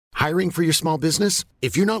Hiring for your small business?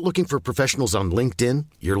 If you're not looking for professionals on LinkedIn,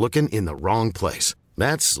 you're looking in the wrong place.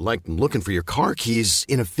 That's like looking for your car keys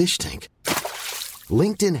in a fish tank.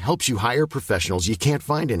 LinkedIn helps you hire professionals you can't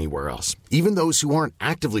find anywhere else, even those who aren't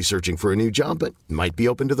actively searching for a new job but might be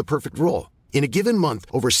open to the perfect role. In a given month,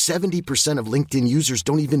 over 70% of LinkedIn users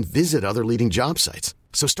don't even visit other leading job sites.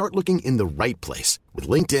 So start looking in the right place. With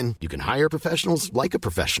LinkedIn, you can hire professionals like a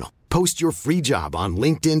professional. Post your free job on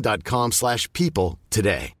linkedin.com/people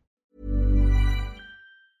today.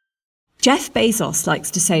 Jeff Bezos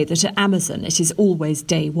likes to say that at Amazon it is always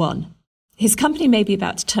day one. His company may be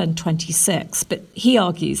about to turn 26, but he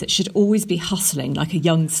argues it should always be hustling like a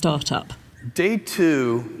young startup. Day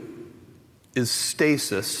two is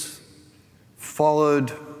stasis,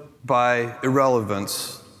 followed by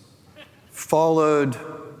irrelevance, followed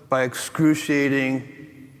by excruciating,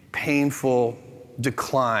 painful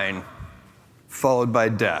decline, followed by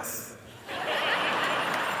death.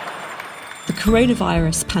 The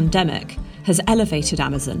coronavirus pandemic has elevated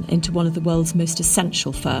Amazon into one of the world's most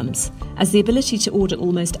essential firms, as the ability to order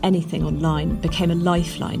almost anything online became a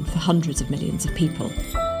lifeline for hundreds of millions of people.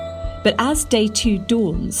 But as day two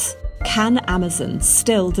dawns, can Amazon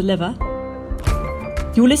still deliver?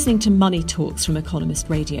 You're listening to Money Talks from Economist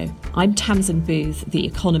Radio. I'm Tamsin Booth, The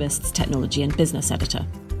Economist's technology and business editor.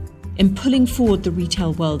 In pulling forward the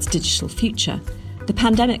retail world's digital future, the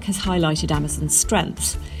pandemic has highlighted Amazon's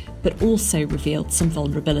strengths, but also revealed some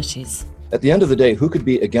vulnerabilities. At the end of the day, who could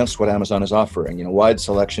be against what Amazon is offering? Wide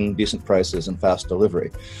selection, decent prices, and fast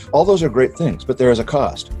delivery. All those are great things, but there is a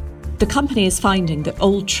cost. The company is finding that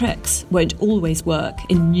old tricks won't always work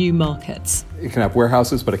in new markets. It can have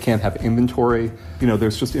warehouses, but it can't have inventory.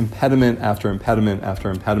 There's just impediment after impediment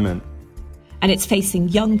after impediment. And it's facing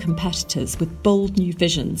young competitors with bold new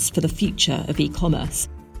visions for the future of e-commerce.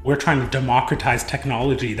 We're trying to democratize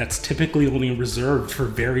technology that's typically only reserved for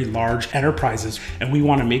very large enterprises, and we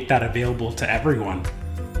want to make that available to everyone.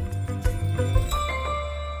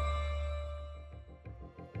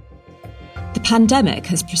 The pandemic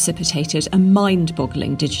has precipitated a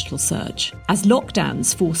mind-boggling digital surge. As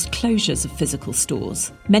lockdowns forced closures of physical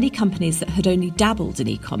stores, many companies that had only dabbled in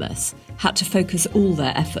e-commerce had to focus all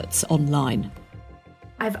their efforts online.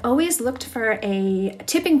 I've always looked for a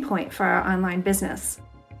tipping point for our online business.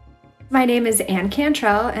 My name is Ann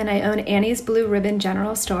Cantrell, and I own Annie's Blue Ribbon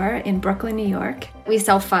General Store in Brooklyn, New York. We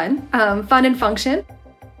sell fun and function.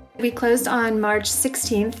 We closed on March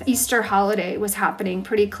 16th. Easter holiday was happening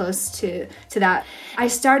pretty close to that. I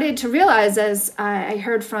started to realize, as I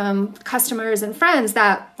heard from customers and friends,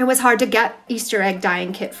 that it was hard to get Easter egg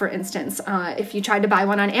dyeing kit, for instance. If you tried to buy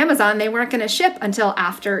one on Amazon, they weren't going to ship until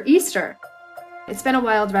after Easter. It's been a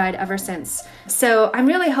wild ride ever since. So I'm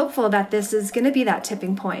really hopeful that this is going to be that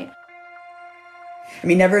tipping point.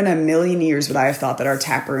 Never in a million years would I have thought that our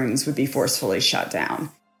tap rooms would be forcefully shut down.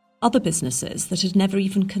 Other businesses that had never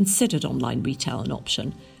even considered online retail an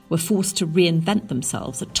option were forced to reinvent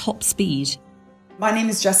themselves at top speed. My name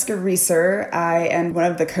is Jessica Reeser. I am one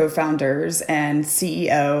of the co-founders and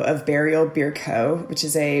CEO of Burial Beer Co., which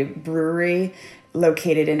is a brewery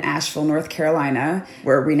located in Asheville, North Carolina,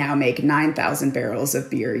 where we now make 9,000 barrels of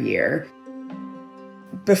beer a year.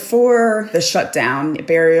 Before the shutdown,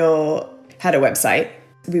 Burial had a website.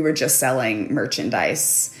 We were just selling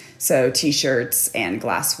merchandise, so t-shirts and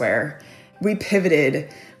glassware. We pivoted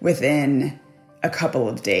within a couple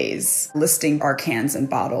of days, listing our cans and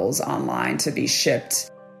bottles online to be shipped.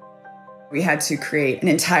 We had to create an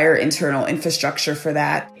entire internal infrastructure for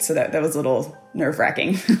that, so that was a little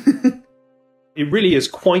nerve-wracking. It really is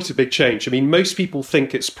quite a big change. Most people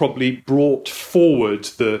think it's probably brought forward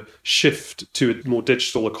the shift to a more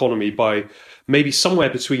digital economy by maybe somewhere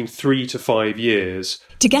between 3 to 5 years.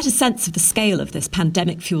 To get a sense of the scale of this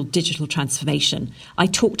pandemic-fueled digital transformation, I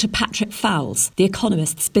talked to Patrick Fowles, The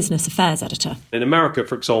Economist's business affairs editor. In America,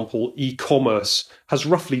 for example, e-commerce has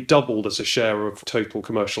roughly doubled as a share of total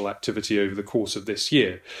commercial activity over the course of this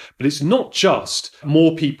year. But it's not just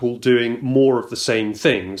more people doing more of the same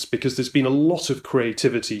things, because there's been a lot of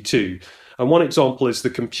creativity too. And one example is the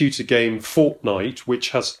computer game Fortnite, which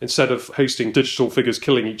has, instead of hosting digital figures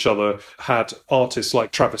killing each other, had artists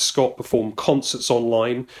like Travis Scott perform concerts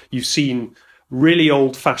online. You've seen really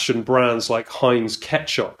old-fashioned brands like Heinz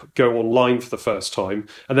Ketchup go online for the first time.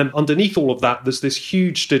 And then underneath all of that, there's this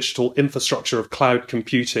huge digital infrastructure of cloud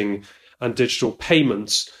computing and digital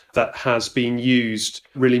payments that has been used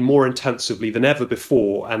really more intensively than ever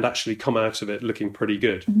before and actually come out of it looking pretty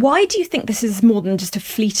good. Why do you think this is more than just a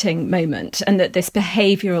fleeting moment and that this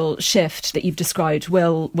behavioural shift that you've described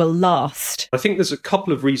will last? I think there's a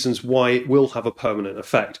couple of reasons why it will have a permanent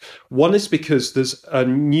effect. One is because there's a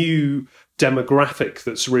new demographic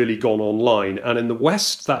that's really gone online. And in the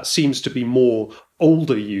West, that seems to be more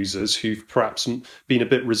older users who've perhaps been a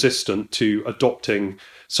bit resistant to adopting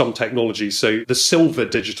some technology. So the silver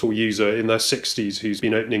digital user in their 60s who's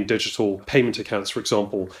been opening digital payment accounts, for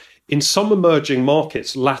example. In some emerging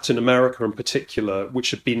markets, Latin America in particular,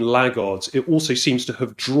 which have been laggards, it also seems to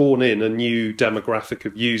have drawn in a new demographic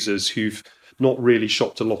of users who've not really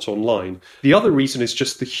shopped a lot online. The other reason is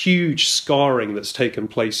just the huge scarring that's taken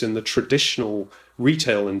place in the traditional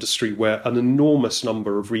retail industry, where an enormous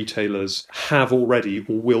number of retailers have already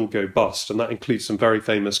or will go bust. And that includes some very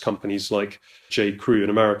famous companies like J.Crew in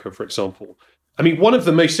America, for example. I mean, one of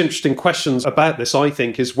the most interesting questions about this, I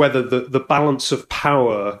think, is whether the balance of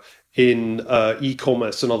power in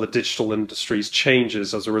e-commerce and other digital industries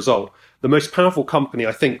changes as a result. The most powerful company,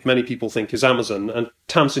 I think many people think, is Amazon. And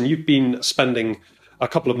Tamsin, you've been spending a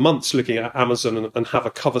couple of months looking at Amazon and have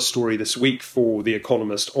a cover story this week for The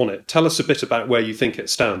Economist on it. Tell us a bit about where you think it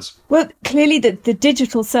stands. Well, clearly the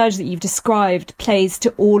digital surge that you've described plays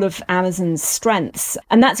to all of Amazon's strengths.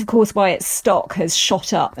 And that's, of course, why its stock has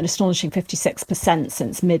shot up an astonishing 56%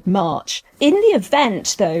 since mid-March. In the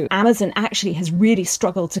event, though, Amazon actually has really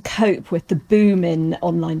struggled to cope with the boom in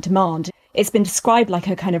online demand. It's been described like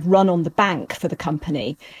a kind of run on the bank for the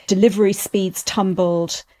company. Delivery speeds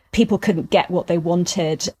tumbled. People couldn't get what they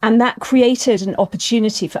wanted. And that created an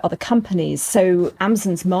opportunity for other companies. So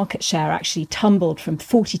Amazon's market share actually tumbled from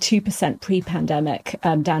 42% pre-pandemic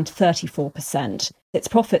down to 34%. Its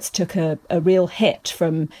profits took a real hit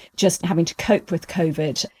from just having to cope with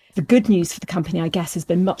COVID. The good news for the company, I guess, has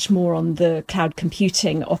been much more on the cloud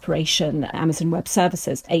computing operation, Amazon Web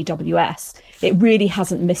Services, AWS. It really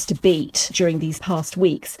hasn't missed a beat during these past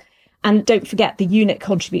weeks. And don't forget, the unit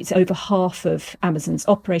contributes over half of Amazon's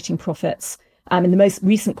operating profits. In the most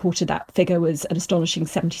recent quarter, that figure was an astonishing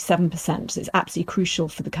 77%. So it's absolutely crucial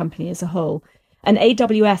for the company as a whole. And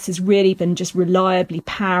AWS has really been just reliably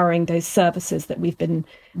powering those services that we've been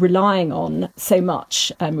relying on so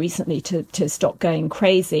much recently to stop going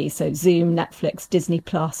crazy. So Zoom, Netflix, Disney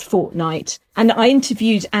Plus, Fortnite. And I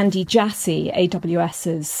interviewed Andy Jassy,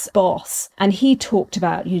 AWS's boss, and he talked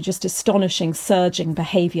about just astonishing surging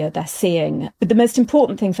behavior they're seeing. But the most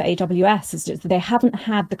important thing for AWS is that they haven't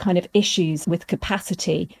had the kind of issues with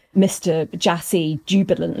capacity Mr. Jassy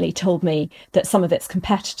jubilantly told me that some of its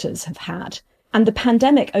competitors have had. And the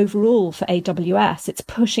pandemic overall for AWS, it's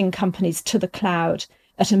pushing companies to the cloud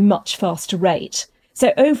at a much faster rate.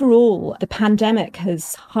 So overall, the pandemic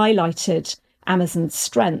has highlighted Amazon's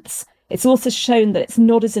strengths. It's also shown that it's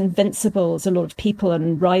not as invincible as a lot of people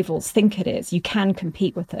and rivals think it is. You can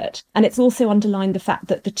compete with it. And it's also underlined the fact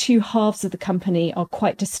that the two halves of the company are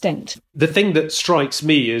quite distinct. The thing that strikes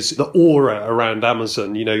me is the aura around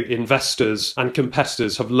Amazon. Investors and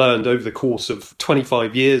competitors have learned over the course of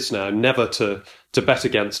 25 years now never to bet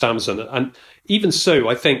against Amazon. And even so,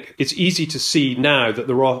 I think it's easy to see now that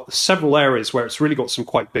there are several areas where it's really got some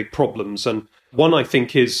quite big problems. And one, I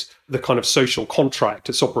think, is the kind of social contract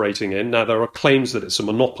it's operating in. Now, there are claims that it's a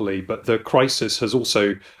monopoly, but the crisis has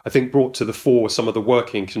also, I think, brought to the fore some of the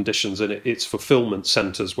working conditions in its fulfillment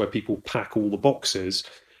centers where people pack all the boxes.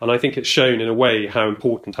 And I think it's shown in a way how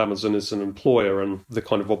important Amazon is an employer and the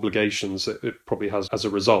kind of obligations that it probably has as a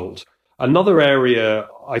result. Another area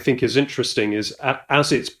I think is interesting is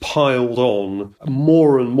as it's piled on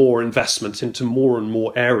more and more investment into more and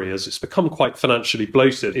more areas, it's become quite financially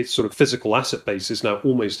bloated. Its sort of physical asset base is now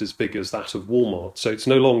almost as big as that of Walmart. So it's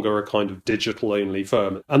no longer a kind of digital-only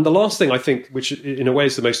firm. And the last thing I think, which in a way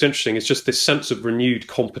is the most interesting, is just this sense of renewed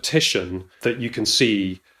competition that you can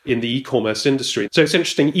see in the e-commerce industry. So it's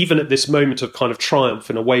interesting, even at this moment of kind of triumph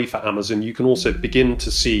in a way for Amazon, you can also begin to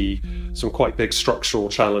see some quite big structural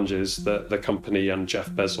challenges that the company and Jeff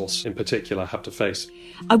Bezos in particular have to face.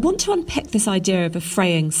 I want to unpick this idea of a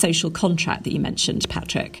fraying social contract that you mentioned,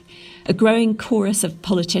 Patrick. A growing chorus of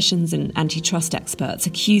politicians and antitrust experts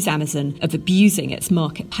accuse Amazon of abusing its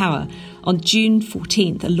market power. On June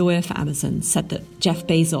 14th, a lawyer for Amazon said that Jeff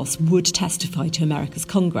Bezos would testify to America's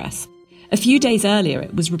Congress. A few days earlier,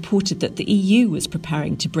 it was reported that the EU was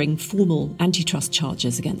preparing to bring formal antitrust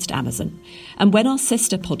charges against Amazon. And when our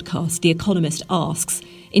sister podcast, The Economist Asks,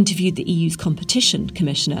 interviewed the EU's competition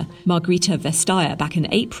commissioner, Margrethe Vestager, back in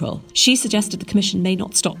April, she suggested the Commission may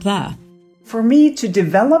not stop there. For me, to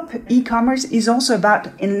develop e-commerce is also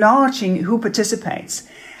about enlarging who participates.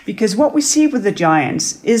 Because what we see with the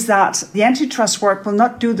giants is that the antitrust work will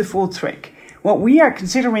not do the full trick. What we are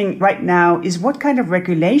considering right now is what kind of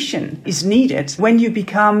regulation is needed when you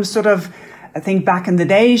become sort of I think back in the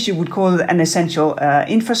days, you would call it an essential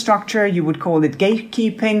infrastructure, you would call it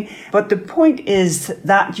gatekeeping. But the point is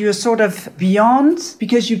that you're sort of beyond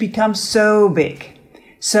because you become so big.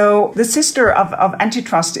 So the sister of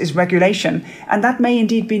antitrust is regulation, and that may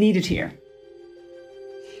indeed be needed here.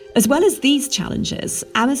 As well as these challenges,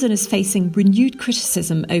 Amazon is facing renewed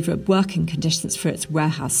criticism over working conditions for its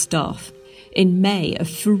warehouse staff. In May, a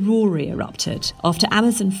furore erupted after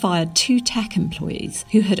Amazon fired 2 tech employees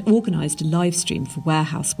who had organised a live stream for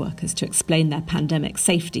warehouse workers to explain their pandemic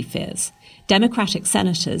safety fears. Democratic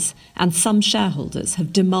senators and some shareholders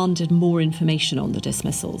have demanded more information on the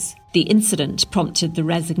dismissals. The incident prompted the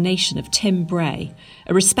resignation of Tim Bray,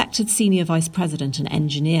 a respected senior vice president and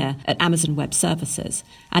engineer at Amazon Web Services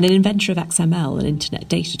and an inventor of XML, an internet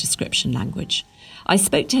data description language. I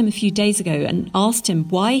spoke to him a few days ago and asked him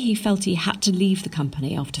why he felt he had to leave the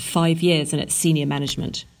company after 5 years in its senior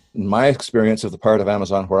management. In my experience of the part of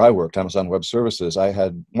Amazon where I worked, Amazon Web Services, I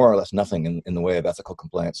had more or less nothing in the way of ethical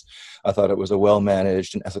complaints. I thought it was a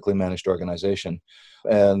well-managed and ethically managed organization.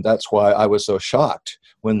 And that's why I was so shocked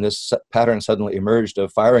when this pattern suddenly emerged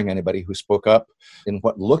of firing anybody who spoke up in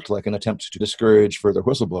what looked like an attempt to discourage further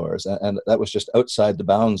whistleblowers. And that was just outside the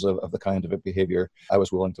bounds of the kind of behavior I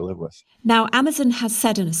was willing to live with. Now, Amazon has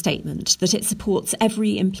said in a statement that it supports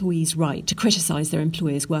every employee's right to criticise their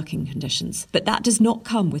employer's working conditions, but that does not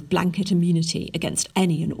come with blanket immunity against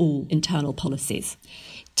any and all internal policies.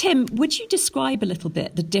 Tim, would you describe a little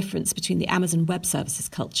bit the difference between the Amazon Web Services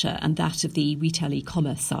culture and that of the retail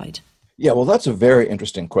e-commerce side? Yeah, well, that's a very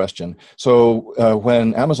interesting question. So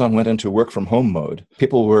when Amazon went into work from home mode,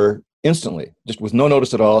 people were instantly, just with no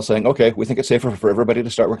notice at all, saying, okay, we think it's safer for everybody to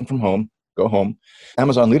start working from home. Go home.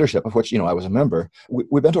 Amazon leadership, of which I was a member,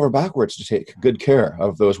 we bent over backwards to take good care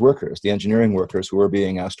of those workers, the engineering workers who were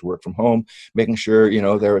being asked to work from home, making sure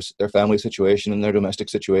their family situation and their domestic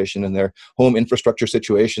situation and their home infrastructure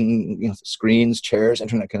situation, screens, chairs,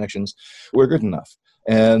 internet connections were good enough.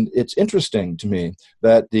 And it's interesting to me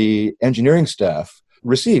that the engineering staff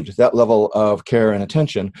received that level of care and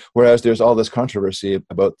attention, whereas there's all this controversy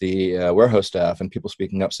about the warehouse staff and people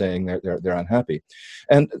speaking up saying they're unhappy.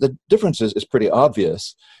 And the difference is pretty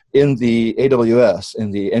obvious. In the AWS, in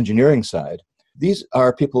the engineering side, these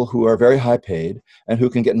are people who are very high paid and who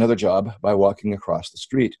can get another job by walking across the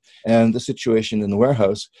street. And the situation in the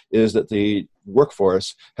warehouse is that the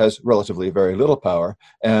workforce has relatively very little power,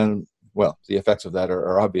 and well, the effects of that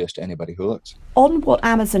are obvious to anybody who looks. On what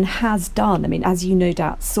Amazon has done, as you no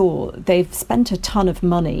doubt saw, they've spent a ton of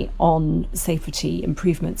money on safety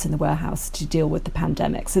improvements in the warehouse to deal with the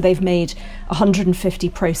pandemic. So they've made 150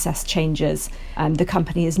 process changes. The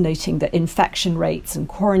company is noting that infection rates and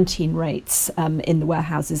quarantine rates in the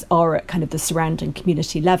warehouses are at kind of the surrounding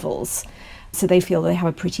community levels. So they feel they have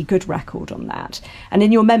a pretty good record on that. And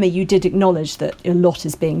in your memo, you did acknowledge that a lot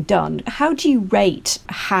is being done. How do you rate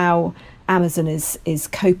how Amazon is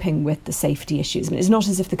coping with the safety issues? It's not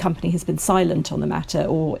as if the company has been silent on the matter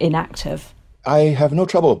or inactive. I have no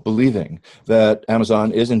trouble believing that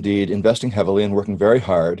Amazon is indeed investing heavily and working very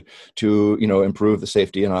hard to, improve the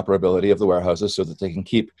safety and operability of the warehouses so that they can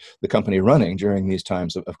keep the company running during these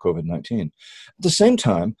times of COVID-19. At the same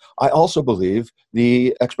time, I also believe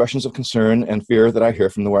the expressions of concern and fear that I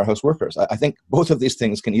hear from the warehouse workers. I think both of these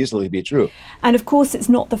things can easily be true. And of course, it's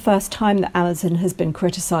not the first time that Amazon has been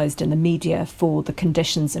criticised in the media for the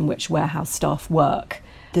conditions in which warehouse staff work.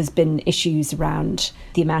 There's been issues around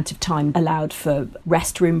the amount of time allowed for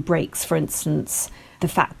restroom breaks, for instance, the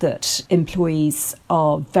fact that employees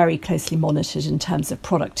are very closely monitored in terms of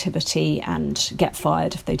productivity and get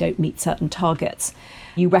fired if they don't meet certain targets.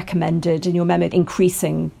 You recommended in your memo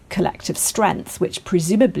increasing collective strength, which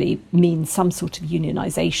presumably means some sort of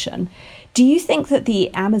unionisation. Do you think that the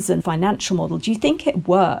Amazon financial model, do you think it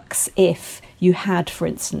works if you had, for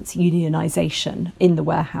instance, unionisation in the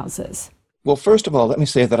warehouses? Well, first of all, let me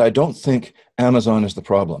say that I don't think Amazon is the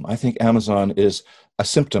problem. I think Amazon is a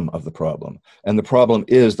symptom of the problem. And the problem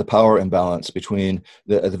is the power imbalance between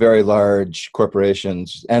the very large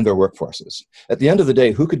corporations and their workforces. At the end of the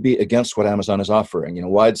day, who could be against what Amazon is offering?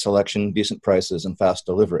 Wide selection, decent prices, and fast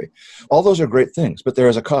delivery. All those are great things, but there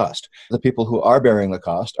is a cost. The people who are bearing the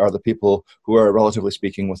cost are the people who are, relatively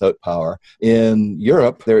speaking, without power. In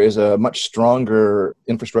Europe, there is a much stronger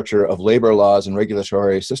infrastructure of labor laws and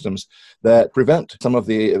regulatory systems that prevent some of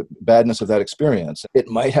the badness of that experience. It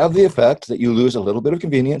might have the effect that you lose a little bit of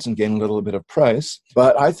convenience and gain a little bit of price,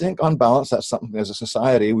 but I think on balance, that's something as a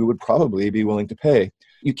society we would probably be willing to pay.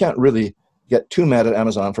 You can't really get too mad at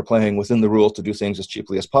Amazon for playing within the rules to do things as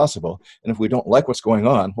cheaply as possible. And if we don't like what's going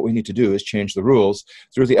on, what we need to do is change the rules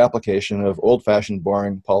through the application of old-fashioned,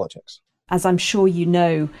 boring politics. As I'm sure you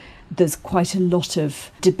know, there's quite a lot of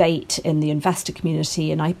debate in the investor community,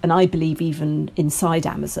 and I believe even inside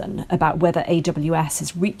Amazon, about whether AWS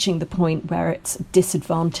is reaching the point where it's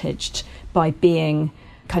disadvantaged by being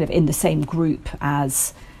kind of in the same group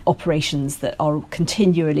as operations that are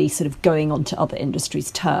continually sort of going onto other industries'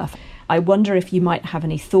 turf. I wonder if you might have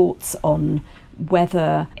any thoughts on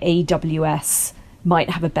whether AWS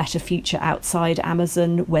might have a better future outside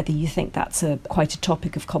Amazon, whether you think that's quite a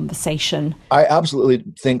topic of conversation. I absolutely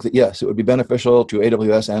think that, yes, it would be beneficial to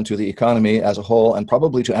AWS and to the economy as a whole, and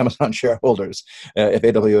probably to Amazon shareholders if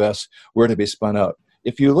AWS were to be spun out.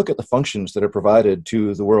 If you look at the functions that are provided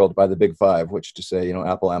to the world by the big five, which to say,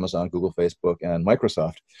 Apple, Amazon, Google, Facebook, and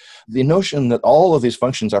Microsoft, the notion that all of these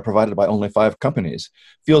functions are provided by only 5 companies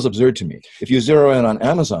feels absurd to me. If you zero in on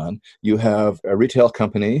Amazon, you have a retail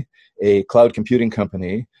company, a cloud computing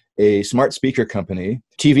company, a smart speaker company,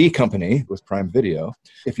 TV company with Prime Video.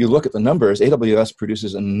 If you look at the numbers, AWS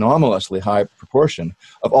produces an anomalously high proportion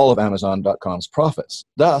of all of Amazon.com's profits.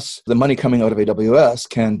 Thus, the money coming out of AWS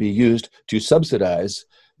can be used to subsidize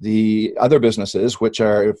the other businesses which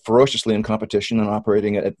are ferociously in competition and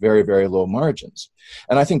operating at very, very low margins.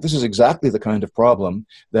 And I think this is exactly the kind of problem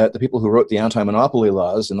that the people who wrote the anti-monopoly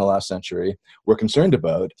laws in the last century were concerned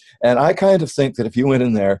about. And I kind of think that if you went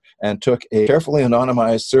in there and took a carefully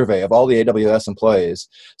anonymized survey of all the AWS employees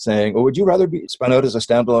saying, well, would you rather be spun out as a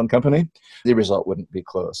standalone company? The result wouldn't be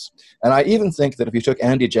close. And I even think that if you took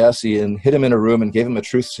Andy Jassy and hid him in a room and gave him a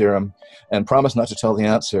truth serum and promised not to tell the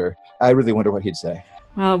answer, I really wonder what he'd say.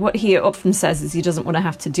 Well, what he often says is he doesn't want to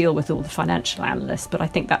have to deal with all the financial analysts, but I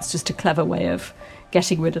think that's just a clever way of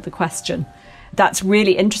getting rid of the question. That's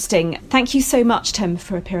really interesting. Thank you so much, Tim,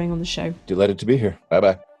 for appearing on the show. Delighted to be here.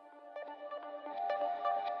 Bye-bye.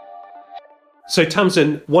 So,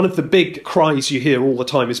 Tamsin, one of the big cries you hear all the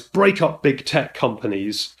time is break up big tech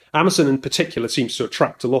companies. Amazon in particular seems to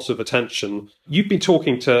attract a lot of attention. You've been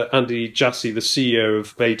talking to Andy Jassy, the CEO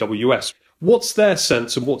of AWS. What's their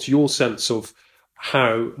sense and what's your sense of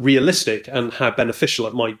how realistic and how beneficial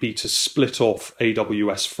it might be to split off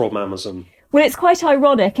AWS from Amazon? Well, it's quite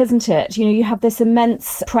ironic, isn't it? You have this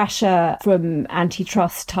immense pressure from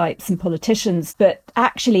antitrust types and politicians, but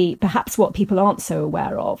actually perhaps what people aren't so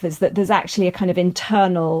aware of is that there's actually a kind of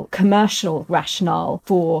internal commercial rationale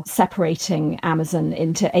for separating Amazon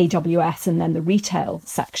into AWS and then the retail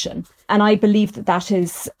section. And I believe that that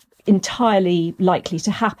is entirely likely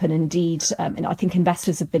to happen. Indeed, and I think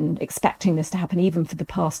investors have been expecting this to happen even for the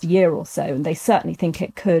past year or so, and they certainly think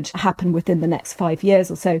it could happen within the next 5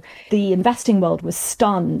 years or so. The investing world was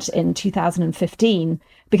stunned in 2015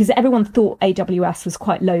 because everyone thought AWS was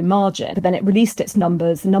quite low margin, but then it released its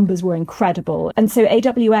numbers. The numbers were incredible. And so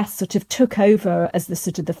AWS sort of took over as the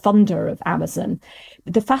sort of the funder of Amazon.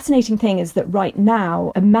 The fascinating thing is that right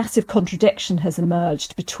now, a massive contradiction has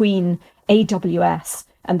emerged between AWS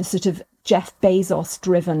and the sort of Jeff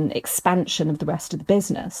Bezos-driven expansion of the rest of the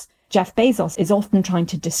business. Jeff Bezos is often trying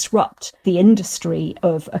to disrupt the industry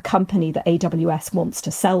of a company that AWS wants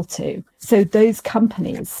to sell to. So those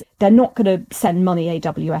companies, they're not going to send money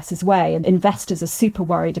AWS's way, and investors are super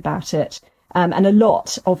worried about it. And a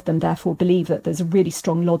lot of them, therefore, believe that there's a really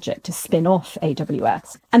strong logic to spin off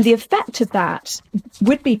AWS. And the effect of that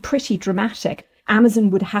would be pretty dramatic. Amazon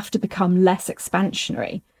would have to become less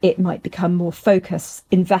expansionary. It might become more focused.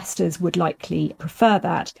 Investors would likely prefer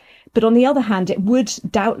that. But on the other hand, it would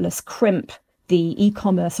doubtless crimp the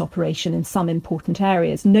e-commerce operation in some important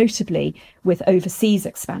areas, notably with overseas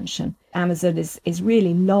expansion. Amazon is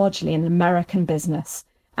really largely an American business,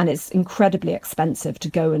 and it's incredibly expensive to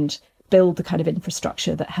go and build the kind of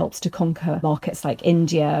infrastructure that helps to conquer markets like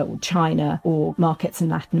India or China or markets in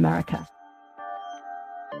Latin America.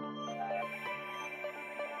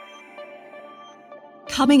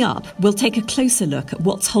 Coming up, we'll take a closer look at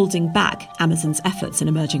what's holding back Amazon's efforts in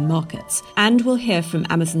emerging markets, and we'll hear from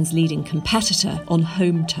Amazon's leading competitor on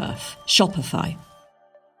home turf, Shopify.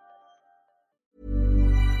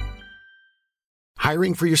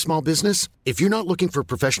 Hiring for your small business? If you're not looking for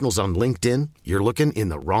professionals on LinkedIn, you're looking in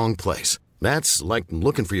the wrong place. That's like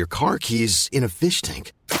looking for your car keys in a fish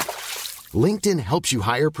tank. LinkedIn helps you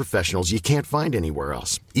hire professionals you can't find anywhere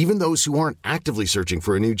else, even those who aren't actively searching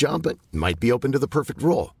for a new job but might be open to the perfect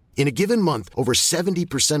role. In a given month, over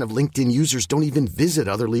 70% of LinkedIn users don't even visit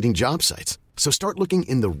other leading job sites. So start looking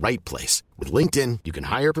in the right place. With LinkedIn, you can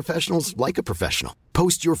hire professionals like a professional.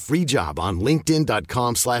 Post your free job on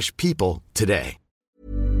linkedin.com/people today.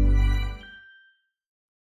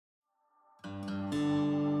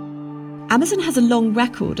 Amazon has a long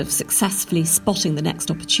record of successfully spotting the next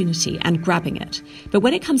opportunity and grabbing it. But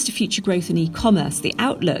when it comes to future growth in e-commerce, the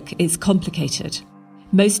outlook is complicated.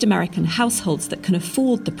 Most American households that can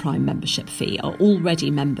afford the Prime membership fee are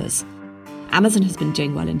already members. Amazon has been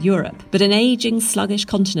doing well in Europe, but an ageing, sluggish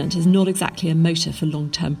continent is not exactly a motor for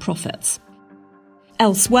long-term profits.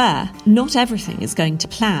 Elsewhere, not everything is going to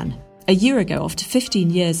plan. A year ago, after 15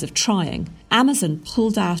 years of trying, Amazon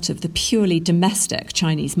pulled out of the purely domestic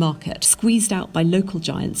Chinese market, squeezed out by local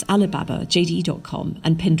giants Alibaba, JD.com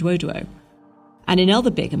and Pinduoduo. And in other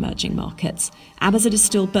big emerging markets, Amazon is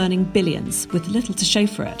still burning billions with little to show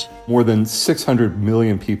for it. More than 600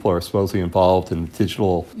 million people are supposedly involved in the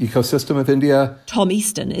digital ecosystem of India. Tom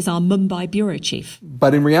Easton is our Mumbai bureau chief.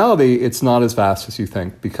 But in reality, it's not as vast as you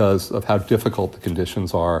think because of how difficult the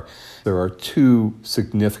conditions are. There are two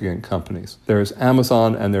significant companies. There's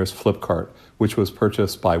Amazon and there's Flipkart, which was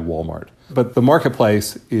purchased by Walmart. But the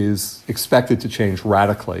marketplace is expected to change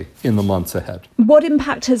radically in the months ahead. What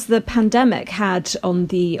impact has the pandemic had on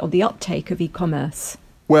the uptake of e-commerce?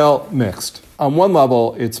 Well, mixed. On one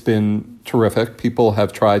level, it's been terrific. People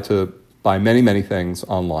have tried to buy many, many things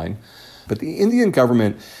online. But the Indian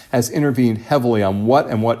government has intervened heavily on what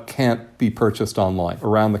and what can't be purchased online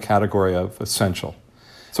around the category of essential.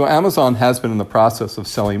 So Amazon has been in the process of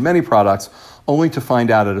selling many products only to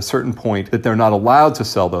find out at a certain point that they're not allowed to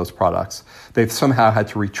sell those products. They've somehow had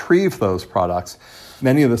to retrieve those products.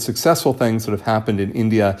 Many of the successful things that have happened in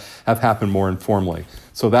India have happened more informally.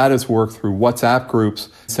 So that is worked through WhatsApp groups,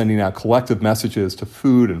 sending out collective messages to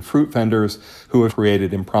food and fruit vendors who have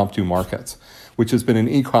created impromptu markets, which has been an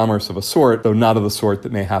e-commerce of a sort, though not of the sort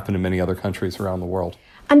that may happen in many other countries around the world.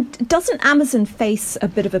 And doesn't Amazon face a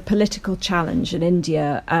bit of a political challenge in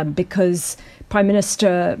India because Prime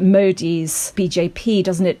Minister Modi's BJP,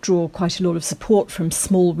 doesn't it draw quite a lot of support from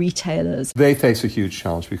small retailers? They face a huge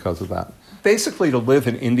challenge because of that. Basically, to live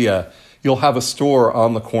in India, you'll have a store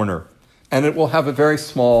on the corner, and it will have a very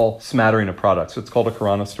small smattering of products. It's called a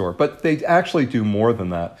Kirana store. But they actually do more than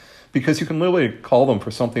that, because you can literally call them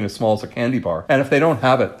for something as small as a candy bar. And if they don't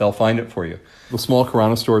have it, they'll find it for you. The small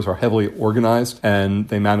Kirana stores are heavily organized, and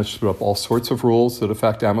they manage to put up all sorts of rules that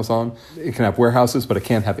affect Amazon. It can have warehouses, but it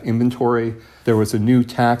can't have inventory. There was a new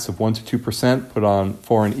tax of 1% to 2% put on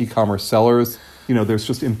foreign e-commerce sellers. There's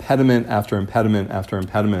just impediment after impediment after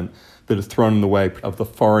impediment that is thrown in the way of the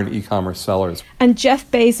foreign e-commerce sellers. And Jeff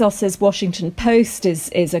Bezos's Washington Post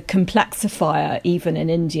is a complexifier even in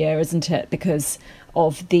India, isn't it? Because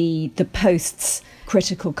of the Post's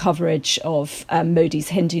critical coverage of Modi's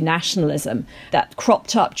Hindu nationalism that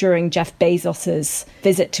cropped up during Jeff Bezos's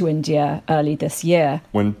visit to India early this year.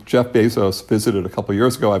 When Jeff Bezos visited a couple of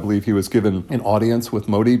years ago, I believe he was given an audience with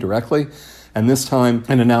Modi directly. And this time,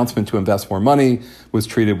 an announcement to invest more money was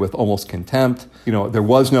treated with almost contempt. There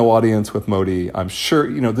was no audience with Modi. I'm sure,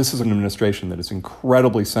 this is an administration that is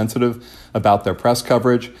incredibly sensitive about their press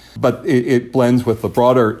coverage, but it blends with the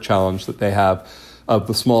broader challenge that they have of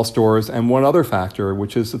the small stores. And one other factor,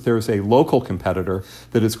 which is that there's a local competitor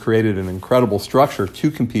that has created an incredible structure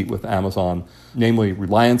to compete with Amazon, namely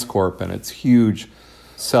Reliance Corp and its huge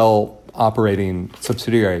cell operating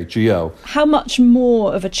subsidiary, Jio. How much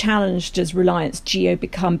more of a challenge does Reliance Jio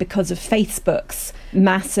become because of Facebook's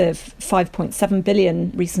massive $5.7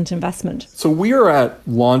 billion recent investment? So we are at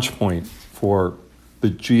launch point for the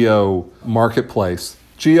Jio marketplace.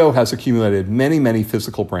 Jio has accumulated many, many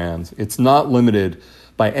physical brands. It's not limited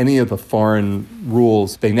by any of the foreign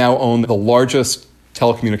rules. They now own the largest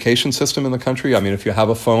telecommunication system in the country. I mean, if you have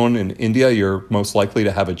a phone in India, you're most likely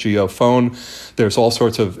to have a Jio phone. There's all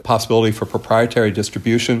sorts of possibility for proprietary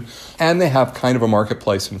distribution. And they have kind of a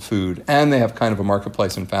marketplace in food. And they have kind of a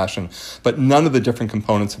marketplace in fashion. But none of the different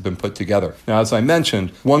components have been put together. Now, as I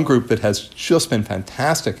mentioned, one group that has just been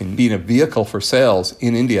fantastic in being a vehicle for sales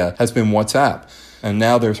in India has been WhatsApp. And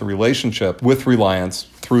now there's a relationship with Reliance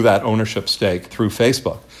through that ownership stake through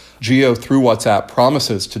Facebook. Jio, through WhatsApp,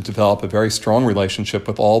 promises to develop a very strong relationship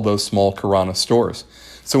with all those small Kirana stores.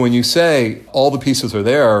 So when you say all the pieces are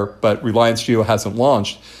there, but Reliance Jio hasn't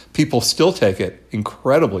launched, people still take it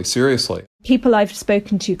incredibly seriously. People I've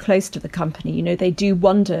spoken to close to the company, they do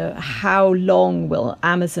wonder how long will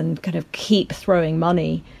Amazon kind of keep throwing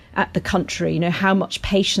money at the country? How much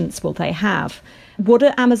patience will they have? What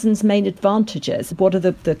are Amazon's main advantages? What are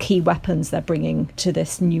the key weapons they're bringing to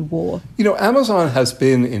this new war? Amazon has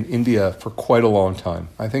been in India for quite a long time.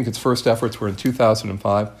 I think its first efforts were in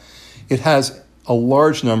 2005. It has a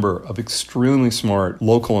large number of extremely smart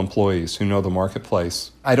local employees who know the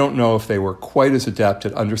marketplace. I don't know if they were quite as adept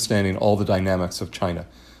at understanding all the dynamics of China.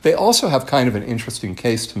 They also have kind of an interesting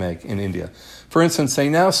case to make in India. For instance, they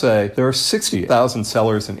now say there are 60,000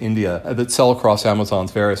 sellers in India that sell across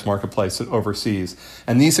Amazon's various marketplaces overseas,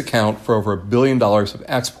 and these account for over $1 billion of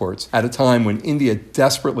exports at a time when India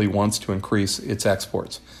desperately wants to increase its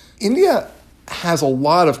exports. India has a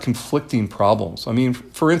lot of conflicting problems. I mean,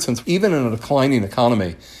 for instance, even in a declining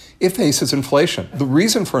economy, it faces inflation. The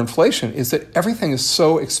reason for inflation is that everything is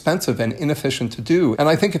so expensive and inefficient to do. And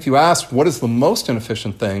I think if you ask what is the most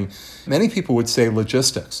inefficient thing, many people would say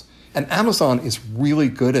logistics. And Amazon is really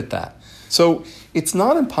good at that. So it's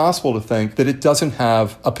not impossible to think that it doesn't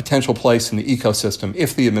have a potential place in the ecosystem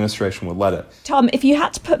if the administration would let it. Tom, if you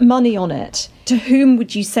had to put money on it, to whom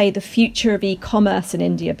would you say the future of e-commerce in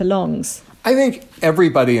India belongs? I think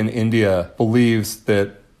everybody in India believes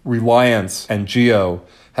that Reliance and Jio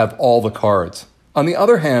have all the cards. On the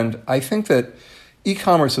other hand, I think that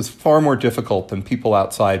e-commerce is far more difficult than people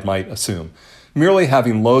outside might assume. Merely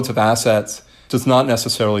having loads of assets does not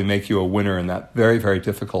necessarily make you a winner in that very, very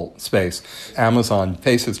difficult space. Amazon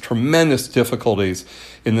faces tremendous difficulties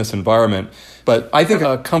in this environment, but I think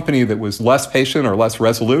a company that was less patient or less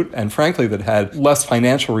resolute, and frankly that had less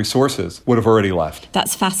financial resources, would have already left.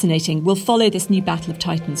 That's fascinating. We'll follow this new battle of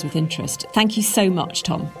titans with interest. Thank you so much,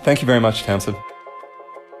 Tom. Thank you very much, Tamsin.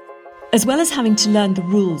 As well as having to learn the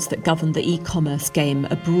rules that govern the e-commerce game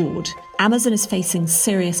abroad, Amazon is facing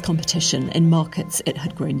serious competition in markets it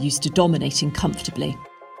had grown used to dominating comfortably.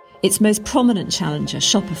 Its most prominent challenger,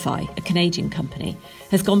 Shopify, a Canadian company,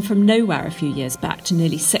 has gone from nowhere a few years back to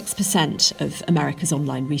nearly 6% of America's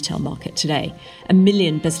online retail market today. 1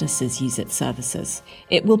 million businesses use its services.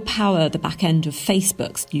 It will power the back end of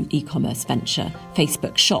Facebook's new e-commerce venture,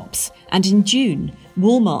 Facebook Shops. And in June,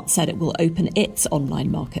 Walmart said it will open its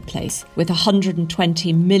online marketplace with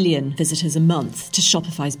 120 million visitors a month to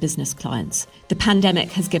Shopify's business clients. The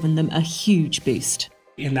pandemic has given them a huge boost.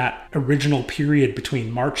 In that original period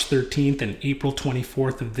between March 13th and April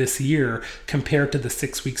 24th of this year, compared to the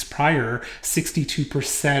 6 weeks prior,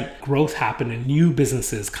 62% growth happened in new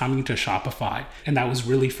businesses coming to Shopify. And that was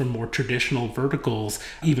really from more traditional verticals,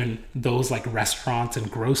 even those like restaurants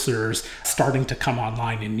and grocers starting to come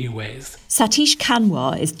online in new ways. Satish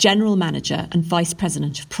Kanwar is General Manager and Vice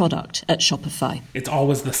President of Product at Shopify. It's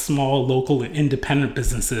always the small, local, and independent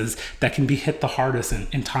businesses that can be hit the hardest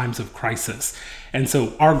in times of crisis. And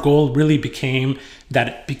so our goal really became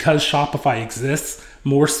that because Shopify exists,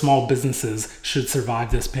 more small businesses should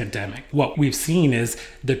survive this pandemic. What we've seen is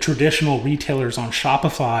the traditional retailers on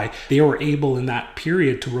Shopify, they were able in that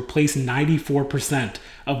period to replace 94%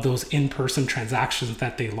 of those in-person transactions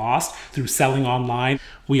that they lost through selling online.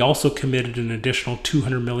 We also committed an additional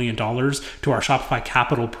 $200 million to our Shopify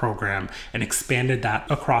Capital program and expanded that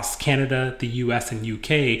across Canada, the US, and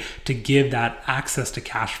UK to give that access to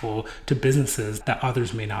cash flow to businesses that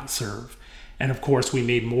others may not serve. And of course, we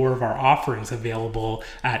made more of our offerings available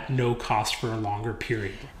at no cost for a longer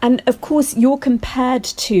period. And of course, you're compared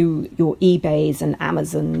to your eBays and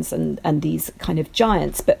Amazons and these kind of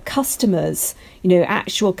giants, but customers,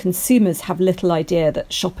 actual consumers have little idea that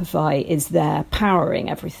Shopify is there powering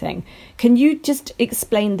everything. Can you just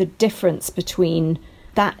explain the difference between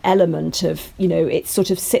that element of, it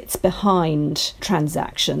sort of sits behind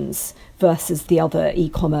transactions versus the other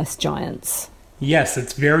e-commerce giants? Yes,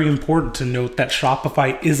 it's very important to note that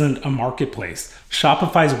Shopify isn't a marketplace.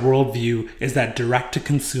 Shopify's worldview is that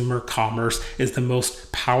direct-to-consumer commerce is the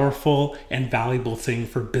most powerful and valuable thing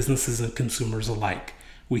for businesses and consumers alike.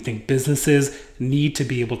 We think businesses need to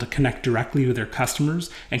be able to connect directly with their customers,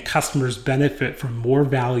 and customers benefit from more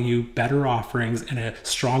value, better offerings, and a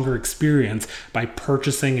stronger experience by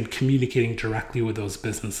purchasing and communicating directly with those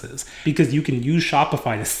businesses. Because you can use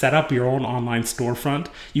Shopify to set up your own online storefront,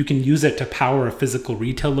 you can use it to power a physical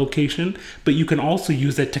retail location, but you can also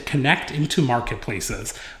use it to connect into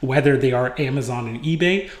marketplaces, whether they are Amazon and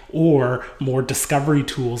eBay or more discovery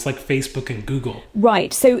tools like Facebook and Google.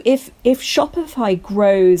 Right. So if Shopify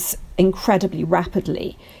grows incredibly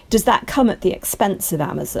rapidly, does that come at the expense of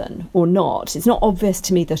Amazon or not? It's not obvious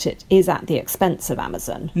to me that it is at the expense of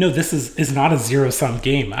Amazon. No, this is not a zero-sum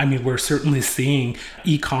game. I mean, we're certainly seeing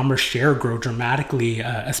e-commerce share grow dramatically,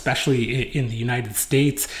 especially in the United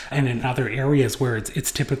States and in other areas where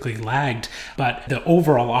it's typically lagged. But the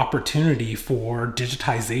overall opportunity for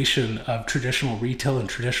digitization of traditional retail and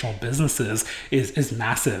traditional businesses is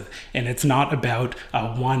massive. And it's not about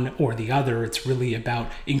one or the other. It's really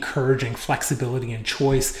about encouraging flexibility and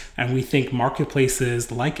choice. And we think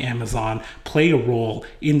marketplaces like Amazon play a role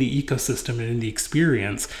in the ecosystem and in the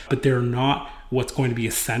experience, but they're not what's going to be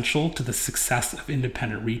essential to the success of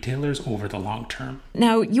independent retailers over the long term.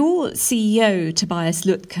 Now, your CEO, Tobias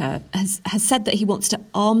Lütke, has said that he wants to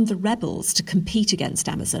arm the rebels to compete against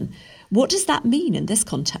Amazon. What does that mean in this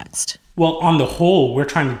context? Well, on the whole, we're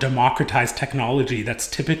trying to democratize technology that's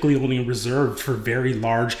typically only reserved for very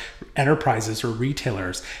large enterprises or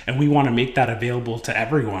retailers, and we want to make that available to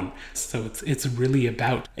everyone. So it's really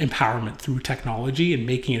about empowerment through technology and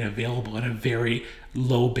making it available at a very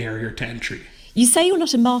low barrier to entry. You say you're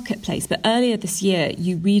not a marketplace, but earlier this year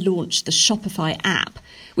you relaunched the Shopify app,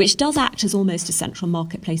 which does act as almost a central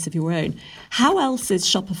marketplace of your own. How else is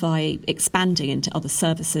Shopify expanding into other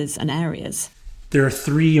services and areas? There are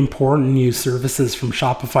 3 important new services from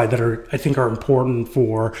Shopify that I think are important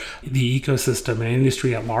for the ecosystem and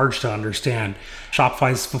industry at large to understand.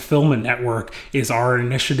 Shopify's fulfillment network is our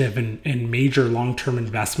initiative and major long-term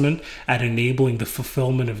investment at enabling the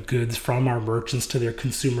fulfillment of goods from our merchants to their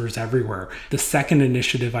consumers everywhere. The second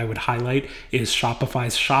initiative I would highlight is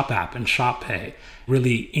Shopify's Shop app and Shop Pay,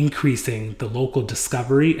 really increasing the local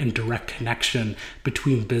discovery and direct connection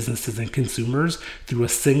between businesses and consumers through a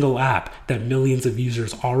single app that millions of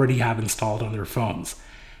users already have installed on their phones.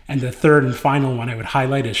 And the third and final one I would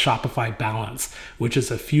highlight is Shopify Balance, which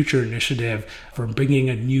is a future initiative for bringing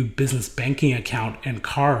a new business banking account and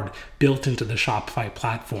card built into the Shopify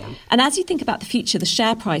platform. And as you think about the future, the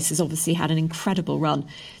share price has obviously had an incredible run.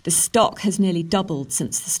 The stock has nearly doubled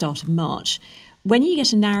since the start of March. When you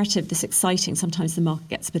get a narrative this exciting, sometimes the market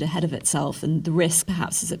gets a bit ahead of itself, and the risk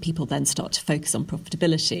perhaps is that people then start to focus on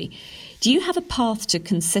profitability. Do you have a path to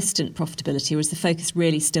consistent profitability, or is the focus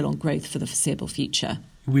really still on growth for the foreseeable future?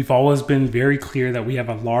 We've always been very clear that we have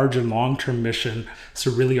a large and long-term mission. So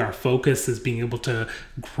really our focus is being able to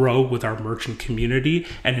grow with our merchant community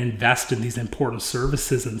and invest in these important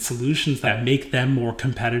services and solutions that make them more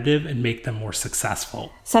competitive and make them more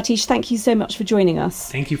successful. Satish, thank you so much for joining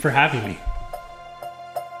us. Thank you for having me.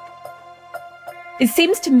 It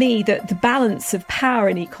seems to me that the balance of power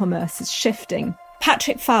in e-commerce is shifting.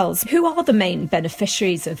 Patrick Fowles, who are the main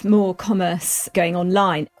beneficiaries of more commerce going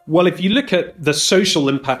online? Well, if you look at the social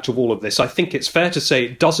impact of all of this, I think it's fair to say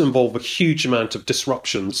it does involve a huge amount of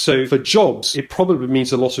disruption. So for jobs, it probably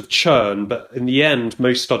means a lot of churn. But in the end,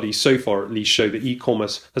 most studies so far at least show that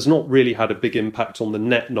e-commerce has not really had a big impact on the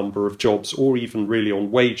net number of jobs or even really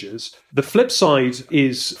on wages. The flip side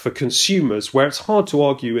is for consumers, where it's hard to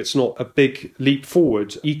argue it's not a big leap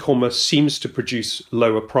forward. E-commerce seems to produce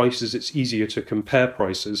lower prices. It's easier to compare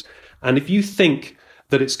prices. And if you think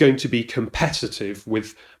that it's going to be competitive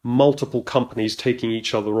with multiple companies taking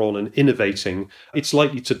each other on and innovating, it's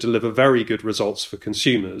likely to deliver very good results for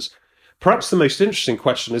consumers. Perhaps the most interesting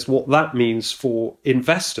question is what that means for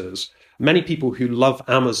investors. Many people who love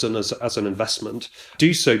Amazon as an investment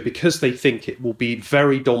do so because they think it will be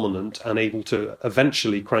very dominant and able to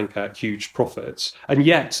eventually crank out huge profits. And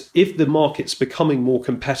yet, if the market's becoming more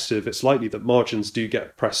competitive, it's likely that margins do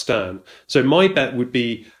get pressed down. So my bet would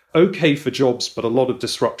be okay for jobs, but a lot of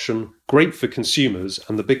disruption, great for consumers,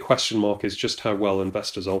 and the big question mark is just how well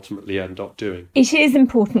investors ultimately end up doing. It is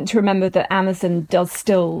important to remember that Amazon does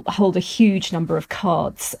still hold a huge number of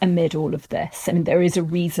cards amid all of this. I mean, there is a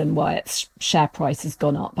reason why its share price has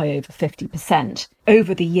gone up by over 50%.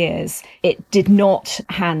 Over the years, it did not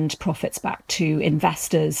hand profits back to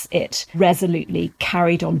investors. It resolutely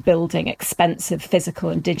carried on building expensive physical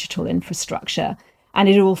and digital infrastructure, and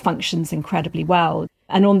it all functions incredibly well.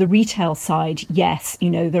 And on the retail side, yes,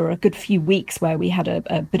 there are a good few weeks where we had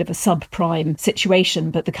a bit of a subprime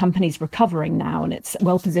situation, but the company's recovering now and it's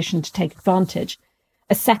well positioned to take advantage.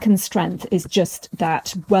 A second strength is just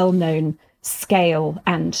that well-known scale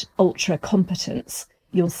and ultra competence.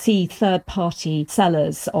 You'll see third-party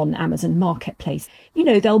sellers on Amazon Marketplace.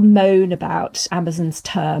 They'll moan about Amazon's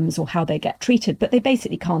terms or how they get treated, but they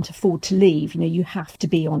basically can't afford to leave. You have to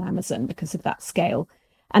be on Amazon because of that scale.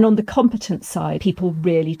 And on the competence side, people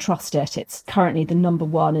really trust it. It's currently the number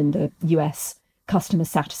one in the US customer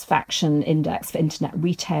satisfaction index for internet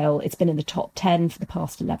retail. It's been in the top 10 for the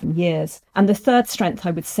past 11 years. And the third strength,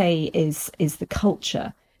 I would say, is the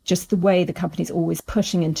culture. Just the way the company's always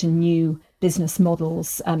pushing into new business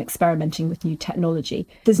models, experimenting with new technology.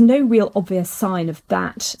 There's no real obvious sign of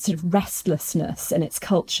that sort of restlessness in its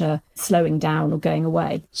culture slowing down or going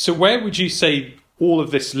away. So where would you say all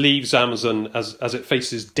of this leaves Amazon as it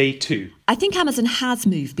faces day two? I think Amazon has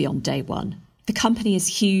moved beyond day one. The company is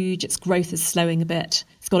huge, its growth is slowing a bit.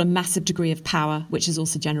 It's got a massive degree of power, which has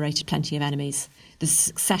also generated plenty of enemies. There's a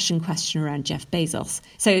succession question around Jeff Bezos.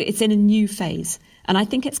 So it's in a new phase. And I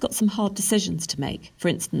think it's got some hard decisions to make. For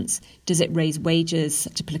instance, does it raise wages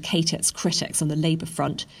to placate its critics on the Labour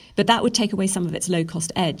front? But that would take away some of its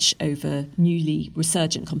low-cost edge over newly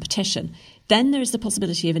resurgent competition. Then there is the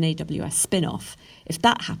possibility of an AWS spin-off. If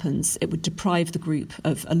that happens, it would deprive the group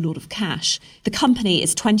of a lot of cash. The company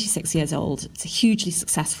is 26 years old. It's hugely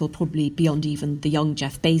successful, probably beyond even the young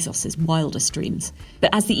Jeff Bezos' wildest dreams.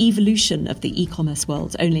 But as the evolution of the e-commerce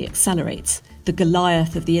world only accelerates, the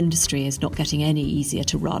Goliath of the industry is not getting any easier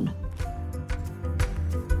to run.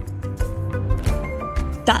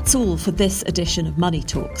 That's all for this edition of Money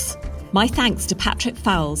Talks. My thanks to Patrick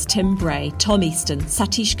Fowles, Tim Bray, Tom Easton,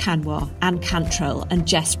 Satish Kanwar, Anne Cantrell and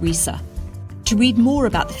Jess Reeser. To read more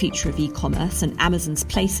about the future of e-commerce and Amazon's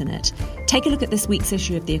place in it, take a look at this week's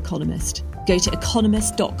issue of The Economist. Go to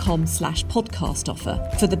economist.com/podcast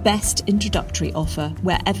offer for the best introductory offer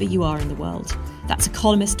wherever you are in the world. That's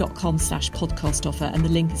economist.com/podcast offer, and the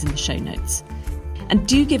link is in the show notes. And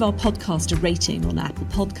do give our podcast a rating on Apple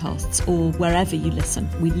Podcasts or wherever you listen.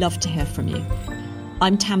 We'd love to hear from you.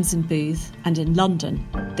 I'm Tamsin Booth, and in London,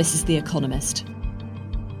 this is The Economist.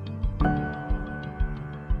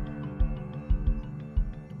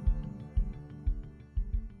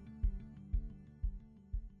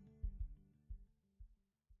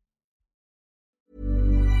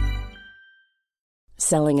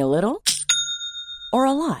 Selling a little or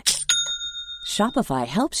a lot? Shopify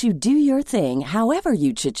helps you do your thing however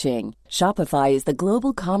you cha-ching. Shopify is the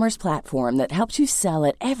global commerce platform that helps you sell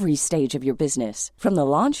at every stage of your business. From the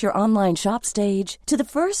launch your online shop stage to the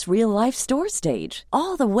first real-life store stage,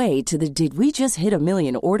 all the way to the did we just hit a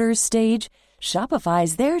million orders stage. Shopify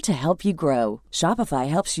is there to help you grow. Shopify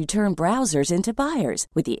helps you turn browsers into buyers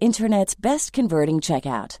with the internet's best converting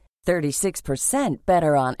checkout. 36%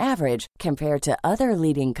 better on average compared to other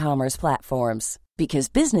leading commerce platforms. Because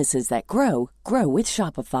businesses that grow, grow with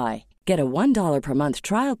Shopify. Get a $1 per month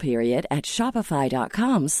trial period at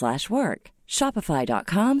shopify.com/work.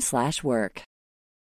 Shopify.com/work.